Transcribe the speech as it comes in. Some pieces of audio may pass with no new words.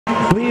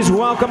Please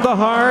welcome the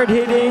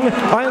hard-hitting,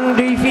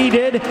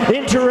 undefeated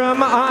interim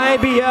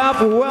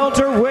IBF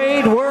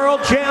welterweight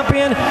world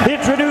champion,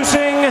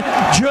 introducing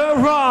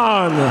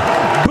Jaron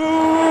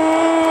Boots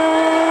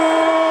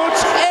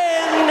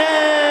Ennis.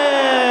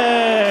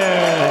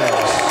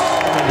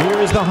 And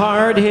here is the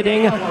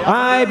hard-hitting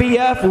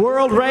IBF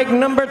world ranked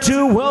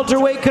 #2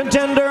 welterweight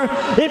contender,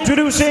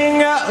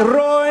 introducing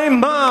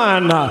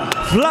Roiman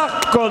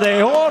Flaco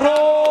de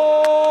Oro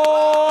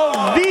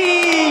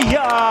Villa.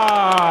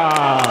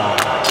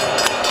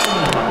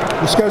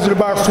 We're scheduled to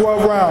box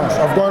 12 rounds.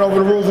 I've gone over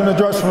the rules in the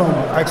dressing room.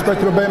 I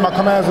expect to obey my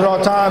commands at all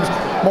times.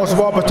 Most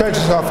of all, protect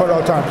yourself at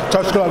all times.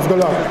 Touch gloves, good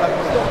luck.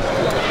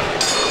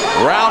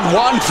 Round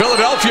one,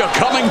 Philadelphia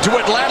coming to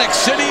Atlantic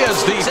City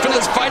as the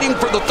Phillies fighting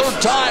for the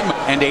third time.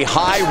 And a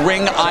high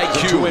ring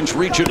IQ. 2-inch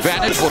reach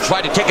advantage. Will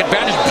try to take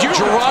advantage.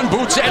 Jaron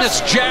Boots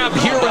Ennis jab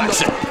here in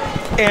the...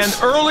 And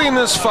early in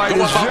this fight,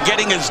 about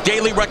getting his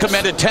daily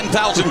recommended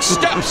 10,000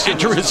 steps.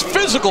 Enter his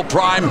physical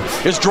prime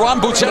is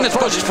Jaron Boots Ennis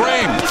first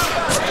frame.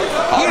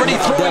 Already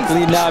throwing.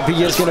 Definitely not.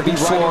 Villa's going to be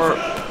for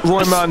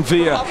Roiman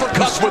Villa.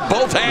 Uppercuts with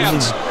both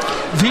hands.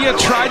 Villa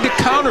tried to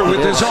counter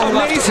with his own.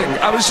 Amazing.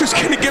 I was just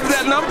going to give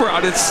that number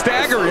out. It's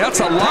staggering. That's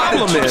a lot.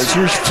 Problem is,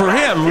 for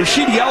him,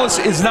 Rashid Ellis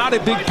is not a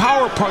big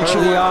power puncher.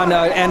 Early on,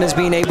 Ennis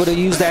being able to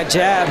use that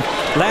jab,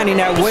 landing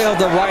that whale,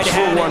 the right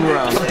hand. For 1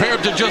 round.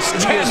 Compared to just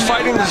 10. He is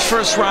fighting his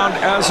first round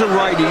as a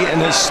righty and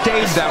has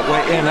stayed that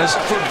way, Ennis.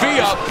 For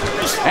Villa,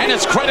 and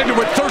it's credited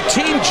with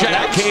 13 jabs.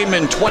 That came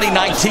in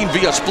 2019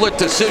 via split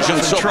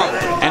decision. So,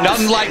 and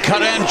unlike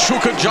Karen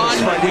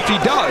Chukajan, if he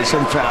does,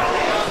 in fact.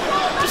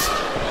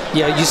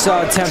 Yeah, you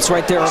saw attempts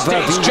right there.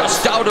 Stays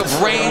just out of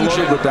range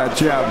with that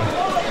jab.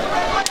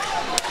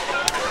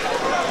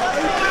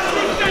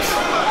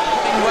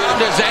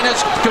 Round as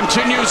Ennis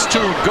continues to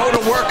go to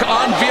work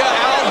on Villa.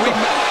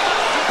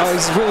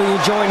 He's really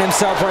enjoying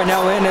himself right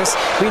now, Ennis.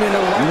 Being in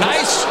a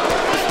nice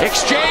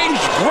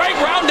exchange, great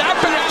round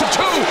after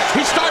 2.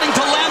 He's starting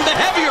to land the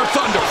heavier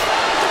thunder.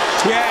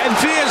 Yeah, and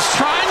Villa's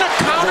trying to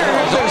counter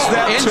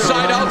that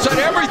inside,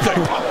 outside, everything.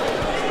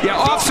 Yeah,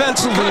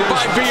 offensively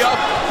by Villa,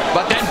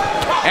 but then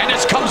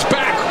Ennis comes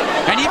back,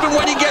 and even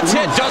when he gets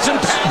hit, doesn't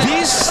pass.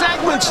 These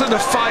segments of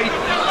the fight,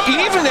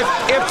 even if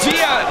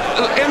Villa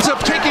ends up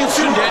taking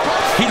through it,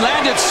 he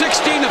landed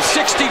 16 of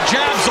 60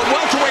 jabs. The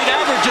welterweight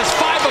average is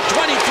 5 of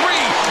 23.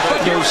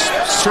 But those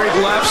straight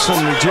lefts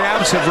and the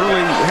jabs have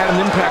really had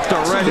an impact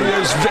already.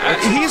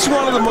 He's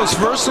one of the most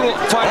versatile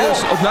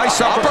fighters. A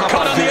nice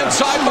uppercut on the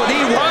inside, what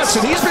he wants,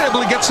 and he's been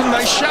able to get some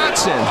nice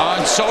shots in.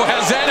 And so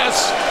has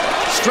Ennis.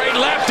 Straight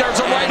left, there's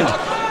a right hook.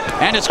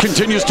 Ennis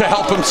continues to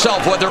help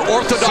himself, whether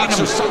orthodox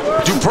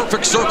do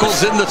perfect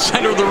circles in the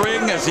center of the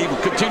ring as he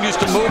continues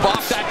to move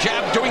off that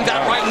jab, doing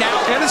that right now.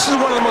 Ennis is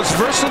one of the most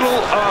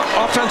versatile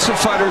offensive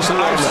fighters in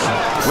life.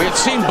 We had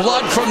seen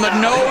blood from the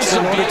nose.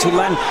 In order to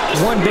land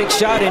one big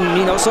shot, and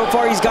so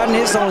far he's gotten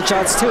his own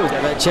shots too.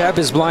 That jab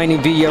is blinding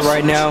Villa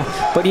right now,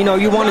 but you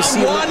want to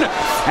see one,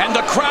 and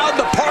the crowd,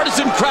 the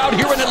partisan crowd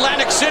here in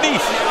Atlantic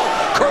City,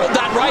 curled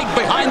that right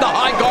behind the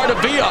high guard of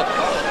Villa.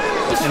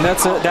 And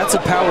that's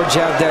a power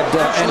jab that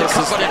Ennis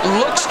is. But it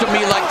looks to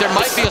me like there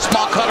might be a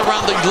small cut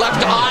around the left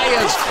eye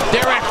as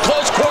they're at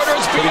close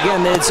quarters. But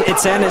again,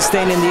 it's Ennis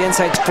staying in the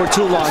inside for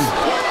too long.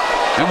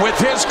 And with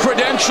his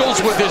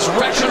credentials, with his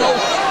regional,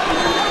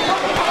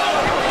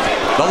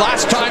 the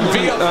last time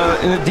Villa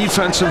in a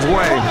defensive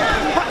way.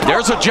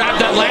 There's a jab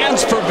that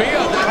lands for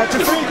Villa.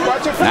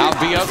 Now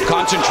Villa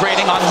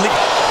concentrating on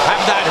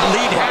have that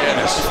lead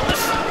hand.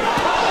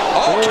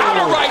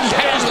 Counter right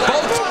hand,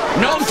 both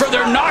known for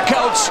their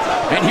knockouts,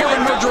 and here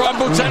in Jaron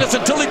Boots Ennis,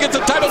 until he gets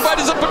a title fight,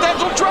 is a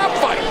potential trap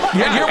fight.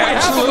 Yeah, and here we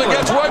have him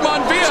against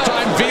Roiman Villa. This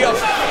time Villa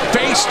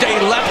faced a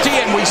lefty,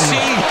 and we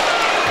see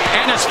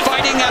Ennis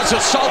fighting as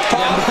a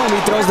southpaw. He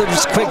throws the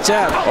quick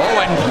jab.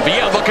 And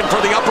Villa looking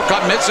for the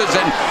uppercut, misses,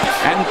 and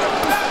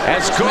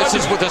as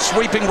misses with a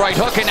sweeping right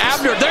hook. And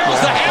Abner,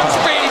 there's the hand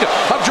speed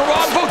of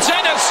Jaron Boots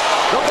Ennis.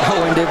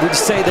 Oh, and did we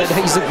say that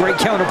he's a great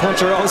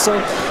counterpuncher also?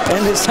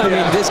 And this time,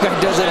 this guy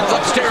does it.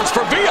 Upstairs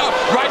for Villa,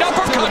 right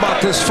uppercut.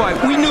 About this fight,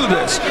 we knew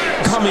this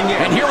coming in.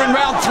 And here in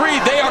round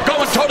 3, they are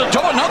going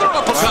toe-to-toe. Another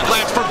uppercut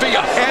lands for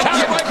Villa. And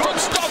good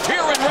stuff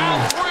here in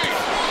round 3.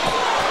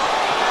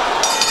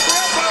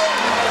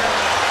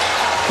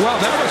 Well,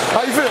 that was...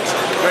 How you feel?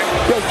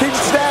 Yo, keep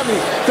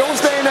stabbing. Don't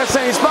stay in that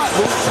same spot,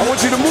 boo. I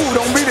want you to move.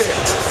 Don't be there.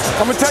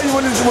 I'm going to tell you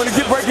when to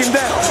get breaking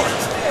down.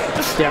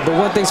 Yeah, but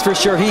one thing's for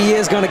sure, he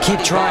is going to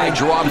keep trying.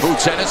 Jaron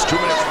Boots Ennis, 2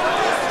 minutes.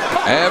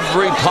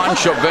 Every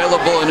punch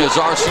available in his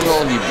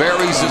arsenal, he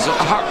varies his...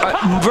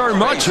 very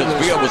much.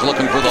 Villa was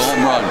looking for the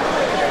home run.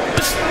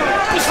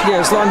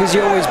 Yeah, as long as you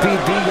always beat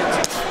Villa.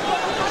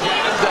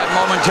 That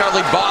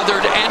momentarily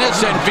bothered Ennis,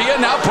 and Villa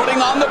now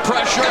putting on the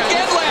pressure.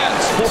 Again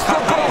lands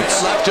for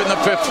Boots. Left in the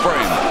 5th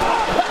frame.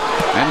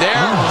 And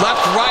there,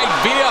 left, right,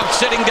 Villa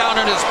sitting down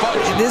in his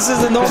punch. This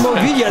is a normal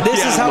Villa. This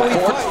is how he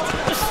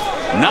fights.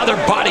 Another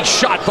body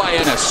shot by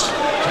Ennis.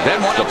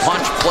 Then the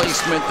punch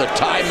placement, the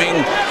timing.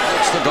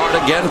 It's the guard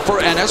again for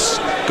Ennis.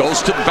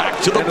 Goes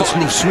back to the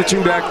body.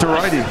 Switching back to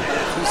righty.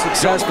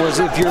 successful as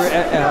if you're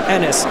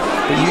Ennis.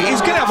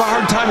 He's going to have a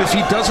hard time if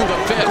he doesn't go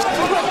fifth.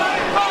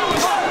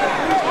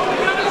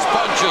 His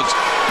punches.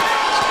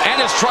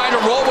 Ennis trying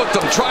to roll with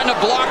them, trying to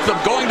block them,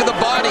 going to the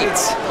body.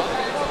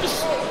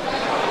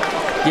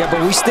 Yeah,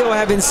 but we still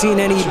haven't seen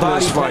any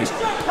body fight.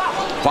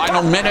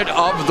 Final minute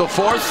of the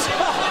fourth.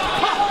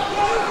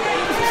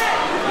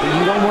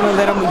 You don't want to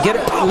let him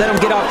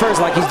get out first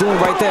like he's doing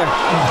right there.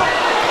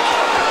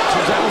 So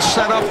that was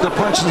set up the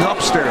punches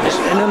upstairs.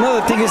 And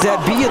another thing is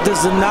that Villa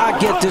does not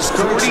get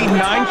discouraged.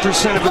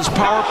 39% of his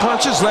power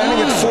punches,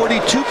 landing at 42%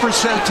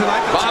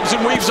 tonight. Bobs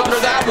and weaves under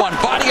that one.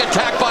 Body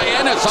attack by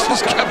Ennis.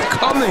 Just kept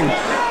coming.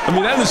 I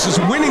mean, Ennis is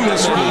winning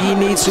this one. He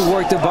needs to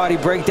work the body,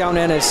 break down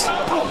Ennis.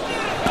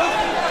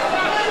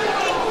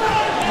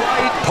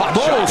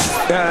 Both,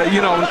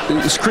 you know,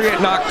 create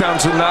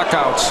knockdowns and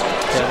knockouts.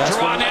 Yeah,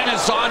 Jaron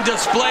Ennis on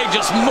display,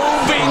 just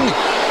moving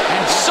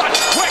and such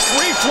quick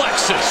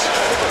reflexes.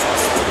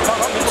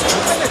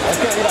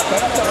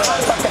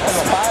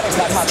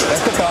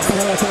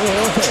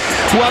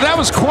 Well, that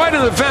was quite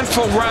an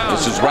eventful round.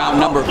 This is round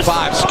number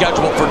 5,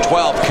 scheduled for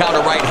 12.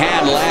 Counter right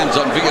hand lands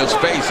on Villa's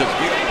face.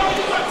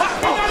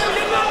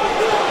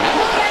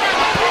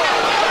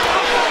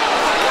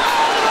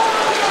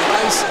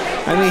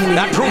 I mean,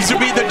 that proves to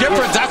be the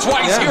difference. That's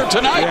why he's here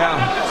tonight. Yeah.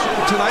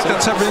 Tonight,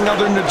 that's everything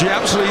other than the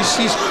jab, so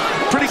he's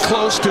pretty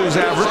close to his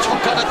average.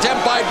 Cut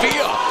attempt by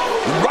Villa.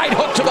 Right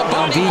hook to the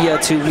body.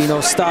 Villa to, you know,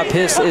 stop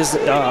his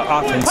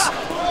offense.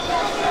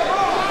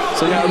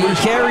 So he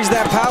carries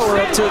that power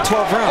up to the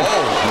 12th round.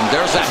 Oh, and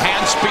there's that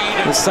hand speed.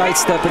 The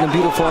sidestep and a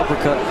beautiful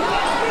uppercut.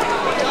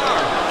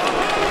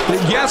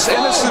 Yes,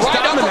 Ennis is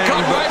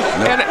dominating,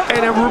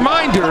 and a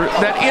reminder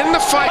that in the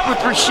fight with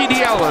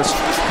Rashidi Ellis,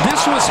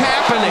 this was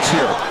happening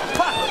here.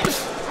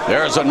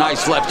 There's a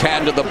nice left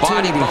hand to the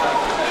body.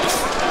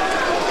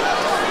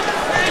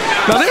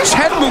 Now there's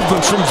head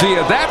movement from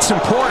Villa. That's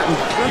important.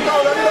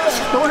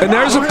 And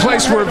there's a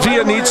place where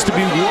Villa needs to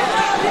be worked.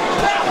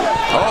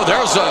 Oh,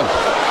 there's a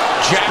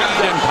jab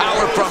and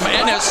power from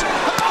Ennis.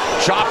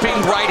 Chopping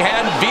right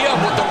hand, Villa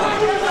with the right.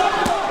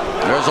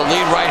 There's a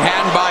lead right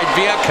hand by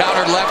Villa,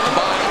 counter left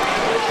body.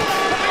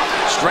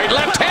 Straight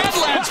left hand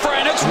lands for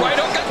Ennis, right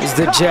hook. Is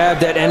the jab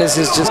that Ennis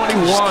is just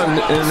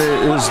won in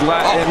his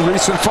in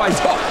recent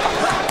fights.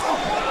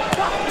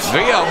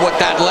 Villa with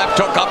that left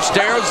hook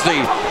upstairs. We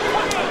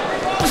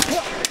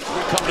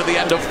come to the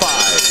end of 5.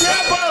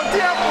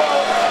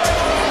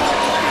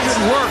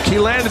 Good work. He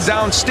landed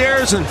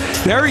downstairs, and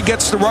there he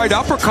gets the right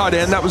uppercut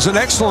in. That was an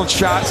excellent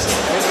shot.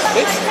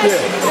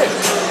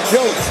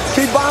 Yo,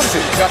 keep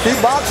boxing.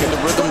 Keep boxing. The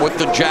rhythm with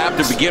the jab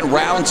to begin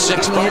round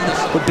 6.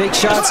 With big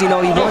shots, you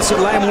know, he wants to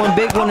land one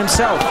big one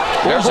himself.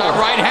 There's a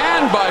right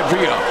hand by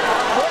Villa.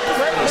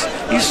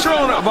 He's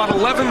throwing about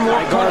 11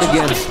 more guard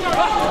again.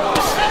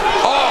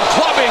 Oh,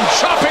 clubbing,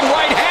 chopping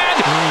right hand.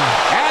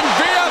 And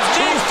Villa's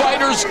knee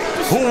fighters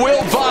who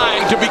will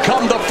vie to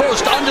become the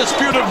first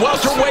undisputed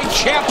welterweight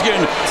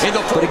champion in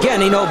the. But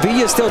again, you know,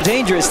 Villa's still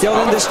dangerous. Still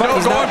in this fight.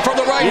 Still going for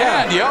the right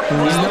hand. Yep.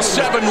 He's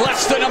 7,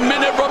 less than a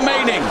minute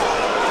remaining.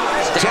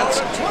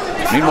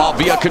 Meanwhile,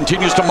 Villa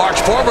continues to march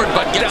forward,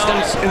 but gets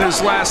down in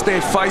his last day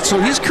fight. So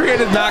he's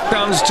created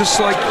knockdowns just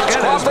like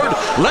Ennis.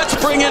 Let's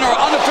bring in our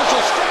unofficial.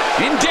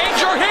 In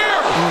danger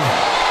here.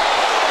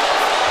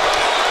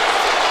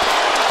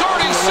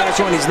 30 seconds.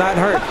 One, he's not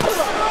hurt.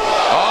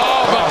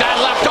 Oh, but that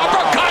left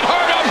uppercut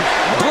hurt him.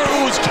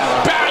 Bruised,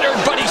 battered,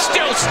 but he's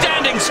still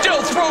standing,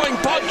 still throwing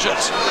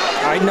punches.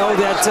 I know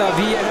that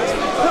Villa.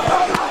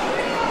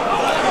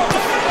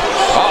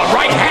 Oh,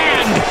 right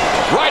hand,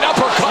 right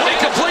uppercut.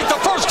 Incomplete the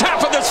first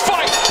half of this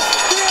fight.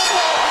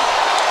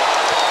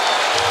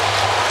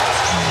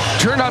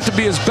 Turned out to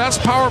be his best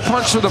power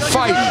punch of the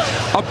fight.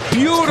 A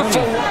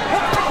beautiful.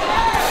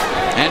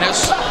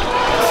 Ennis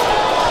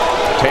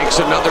takes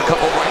another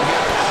couple right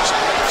hands.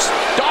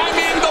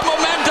 Stymieing the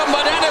momentum,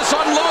 but Ennis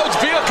unloads.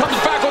 Villa comes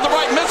back with the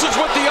right, misses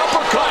with the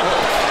uppercut.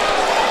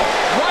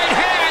 Right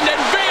hand,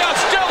 and Villa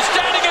still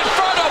standing in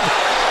front of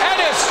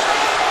Ennis.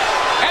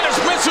 Ennis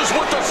misses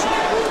with the.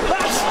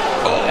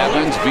 Oh,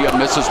 Evans, Villa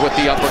misses with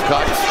the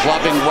uppercut.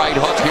 Clubbing right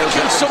hook. Here's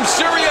some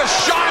serious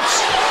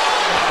shots.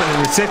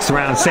 In the 6th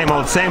round, same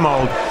old, same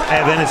old.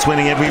 Ennis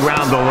winning every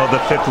round, although the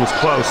 5th was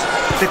close.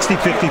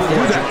 60-54.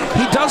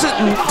 He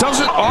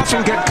doesn't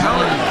often get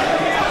countered.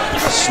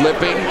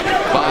 Slipping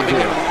by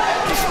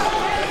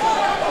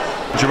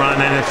Jaron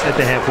Ennis at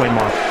the halfway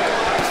mark.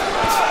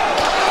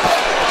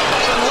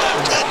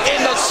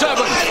 In the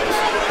 7th.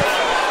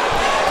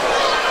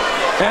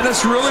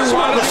 Ennis really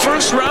one of the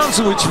first rounds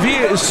in which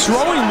Villa is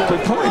throwing more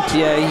points.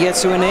 Yeah, he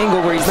gets to an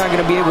angle where he's not going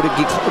to be able to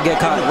get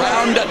caught.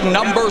 Round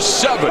number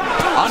 7.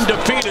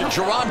 Undefeated.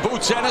 Jaron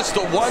Boots Ennis,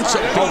 the once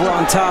over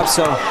on top,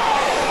 so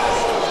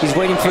he's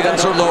waiting for that.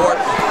 Hands are lowered.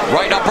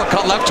 Right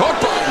uppercut, left hook.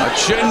 A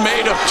chin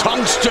made of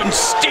tungsten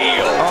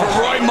steel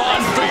for Roiman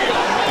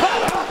Villa.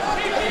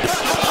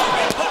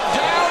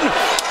 Down.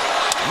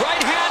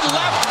 Right hand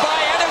left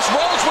by Ennis.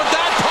 Rolls with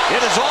that punch.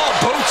 It is all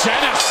Boots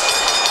Ennis.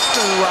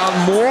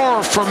 Around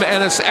more from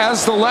Ennis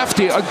as the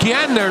lefty.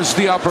 Again, there's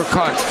the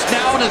uppercut.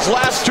 Now in his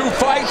last 2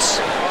 fights,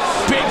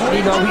 big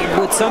lead. You know,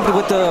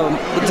 with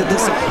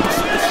this.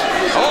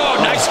 Oh,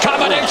 nice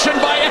combination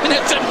by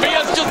Ennis, and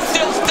Villa's just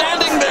still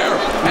standing there.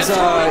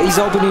 He's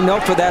opening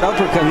up for that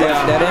uppercut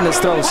that Ennis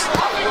throws.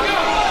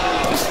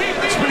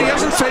 But he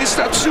hasn't faced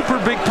that super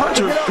big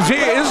puncher.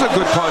 Villa is a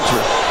good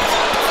puncher.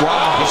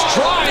 Wow. He's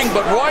trying,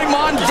 but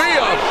Roiman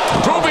Villa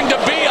proving to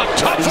be a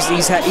tough.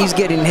 He's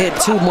getting hit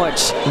too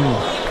much.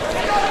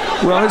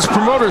 Well, his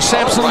promoter,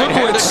 Samson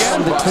Lukowitz,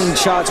 on the clean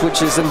shots,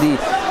 which is in the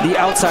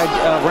outside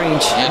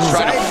range.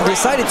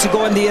 Decided to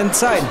go on the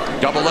inside.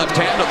 Double left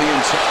hand to the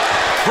inside.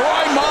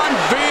 Roiman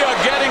Villa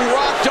getting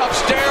rocked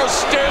upstairs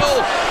still.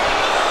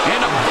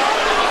 In a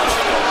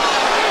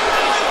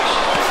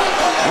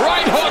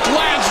right hook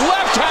lands,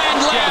 left hand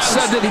lands.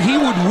 Said that he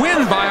would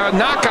win by a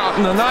knockout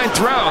in the 9th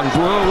round.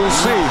 Well, we'll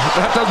see.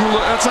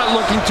 That's not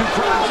looking too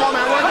promising.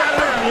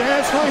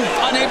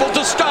 Unable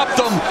to stop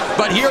them,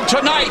 but here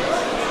tonight,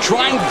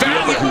 trying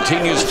Villa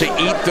continues to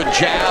eat the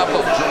jab.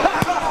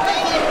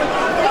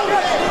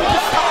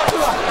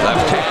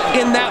 Left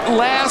hand. In that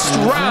last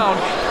round,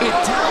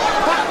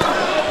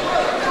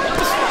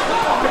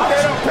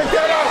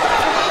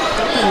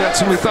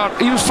 we thought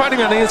he was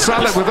fighting on the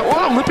inside with it.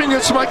 Oh,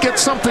 Lipinets might get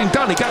something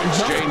done. He got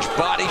exchange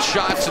body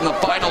shots in the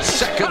final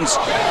seconds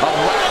of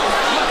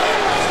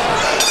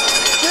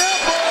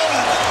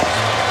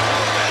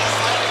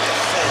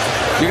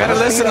You got to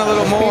listen a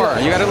little more.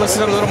 You got to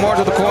listen a little more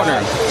to the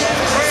corner.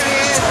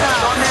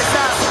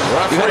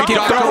 You got to keep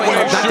throwing.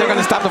 If not, they're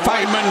going to stop the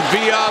fight. Roiman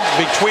Villa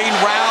between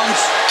rounds.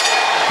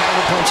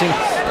 Punching.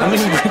 I mean,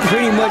 you've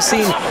pretty much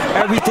seen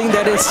everything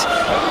that is,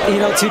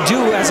 to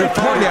do as a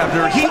point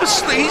after.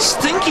 He's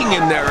thinking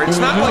in there. It's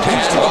not like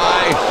he's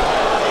by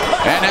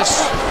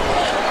Ennis.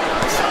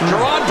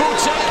 Jaron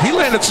Boots Ennis. He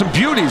landed some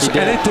beauties,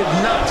 and it did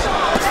not.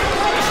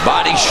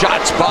 Body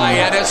shots by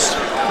Ennis.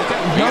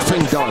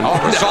 Nothing done.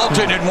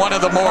 Resulted in one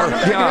of the more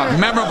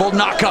memorable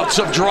knockouts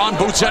of Jaron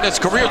Boots Ennis'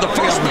 career. The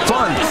first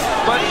fun,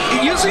 but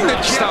using the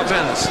stop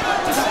Ennis.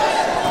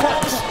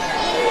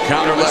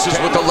 Counter left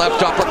with the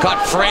left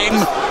uppercut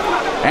frame.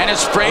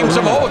 Ennis frames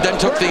him, then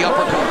took the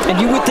uppercut.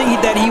 And you would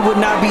think that he would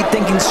not be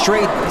thinking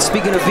straight,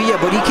 speaking of Villa,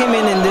 but he came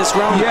in this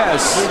round.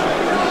 Yes.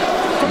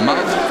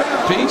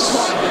 Mouthpiece.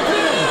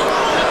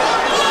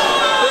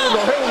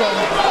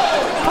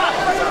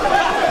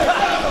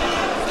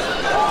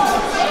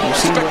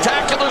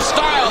 Spectacular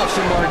style.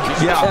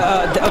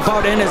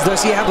 About Ennis,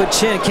 does he have a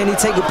chin? Can he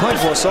take a punch?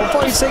 Well, so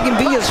far he's taking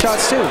Villa's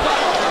shots too.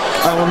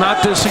 I will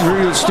not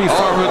disagree with Steve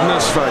Farmer in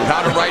this fight.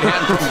 Counter right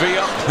hand from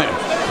Villa.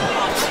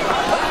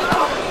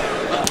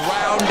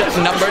 Round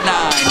number 9.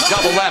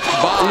 Double left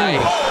by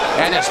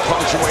Ennis,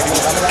 punctuating.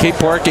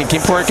 Keep working,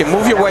 keep working.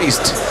 Move your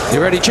waist. You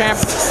ready,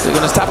 champ? You're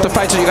going to stop the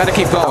fight, so you got to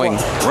keep going.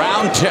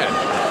 Round 10.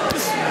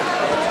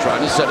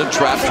 Trying to set a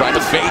trap, trying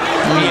to bait.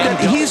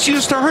 He's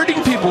used to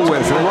hurting people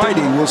with a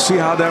righty. We'll see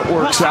how that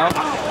works out.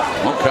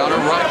 Counter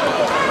right.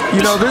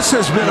 This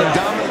has been a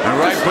dominant. And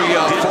right for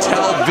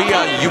tell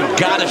Villa, you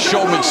gotta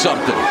show me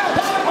something.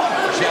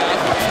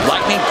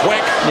 Lightning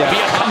quick.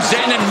 Villa comes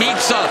in and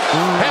meets a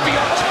heavy.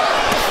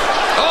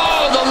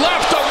 Oh, the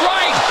left, the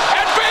right,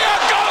 and Villa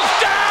goes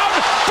down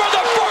for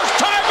the first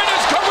time in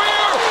his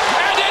career,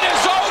 and it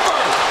is over.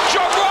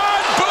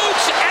 Jaron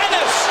Boots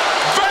Ennis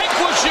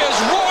vanquishes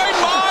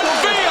Roiman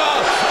Villa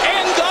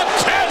in the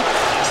 10th.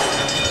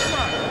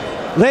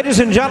 Ladies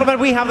and gentlemen,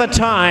 we have the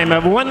time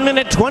of 1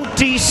 minute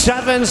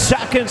 27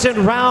 seconds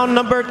in round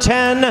number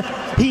 10.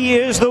 He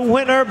is the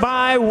winner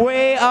by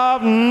way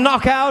of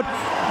knockout,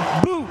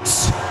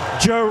 Boots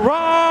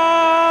Jaron